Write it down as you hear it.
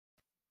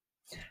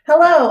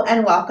Hello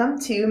and welcome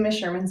to Ms.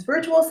 Sherman's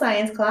virtual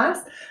science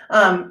class.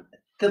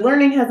 The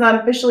learning has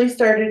not officially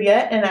started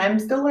yet, and I'm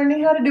still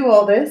learning how to do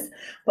all this,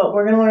 but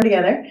we're going to learn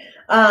together.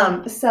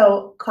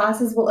 So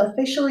classes will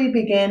officially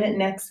begin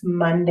next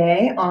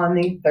Monday on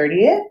the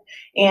 30th.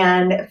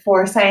 And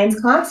for science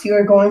class, you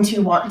are going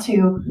to want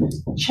to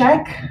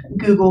check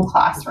Google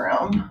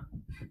Classroom.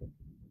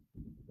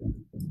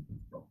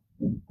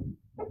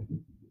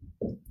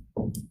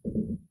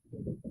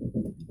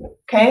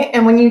 Okay,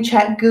 and when you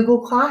check Google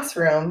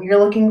Classroom, you're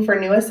looking for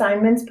new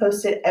assignments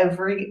posted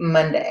every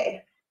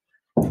Monday.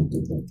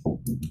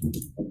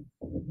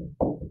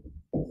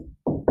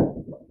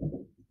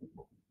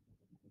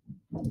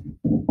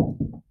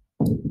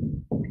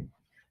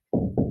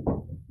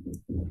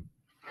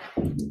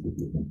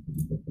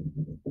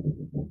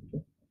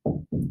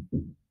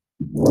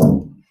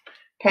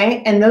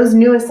 Okay, and those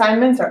new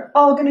assignments are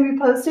all going to be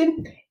posted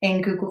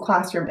in Google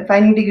Classroom. If I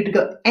need you to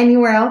go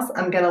anywhere else,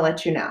 I'm going to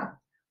let you know.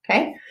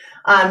 Okay,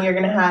 you're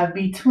going to have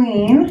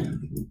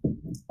between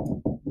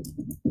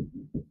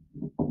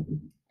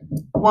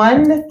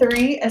 1 to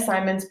 3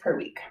 assignments per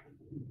week,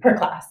 per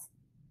class.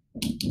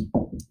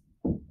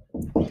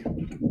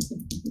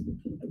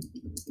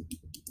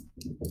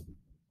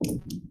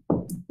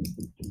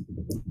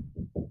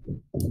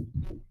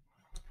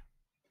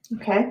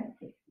 Okay.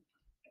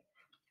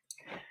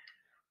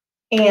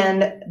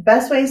 And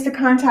best ways to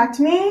contact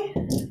me.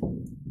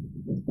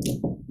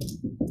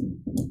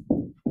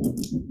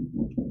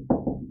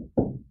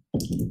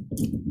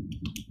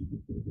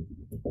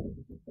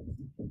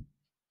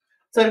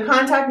 So to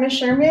contact Ms.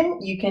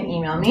 Sherman, you can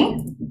email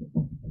me.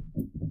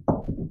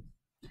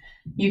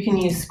 You can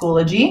use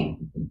Schoology.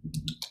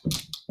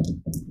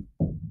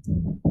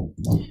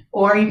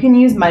 Or you can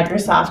use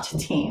Microsoft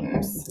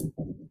Teams.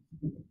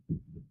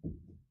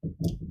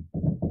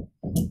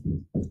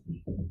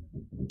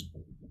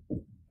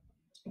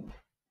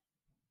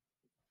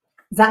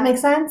 Does that make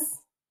sense?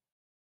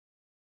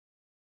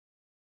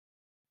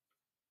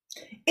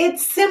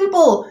 It's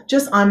simple.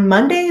 Just on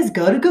Mondays,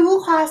 go to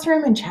Google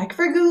Classroom and check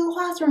for Google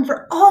Classroom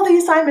for all the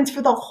assignments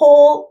for the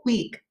whole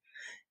week.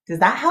 Does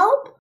that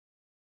help?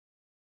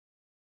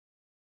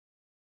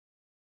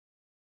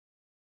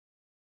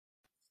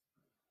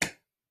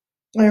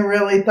 I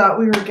really thought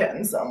we were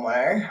getting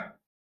somewhere.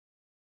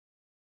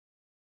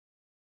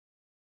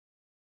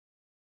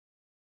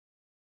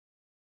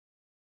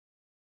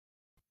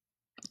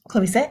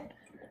 Chloe, sit.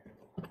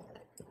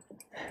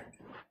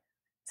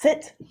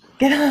 Sit.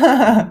 Get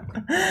up.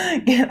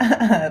 Get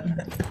up.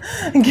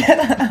 Get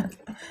up.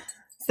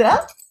 Sit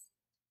up.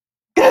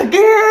 Good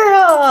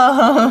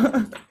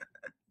girl.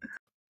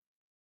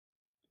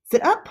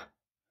 Sit up.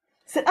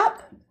 Sit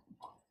up.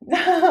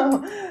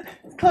 No.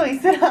 Chloe,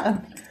 sit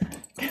up.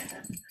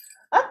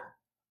 Up.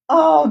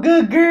 Oh,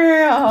 good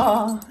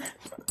girl.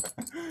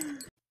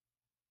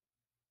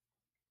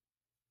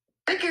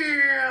 Good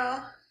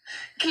girl.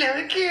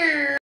 Chloe girl.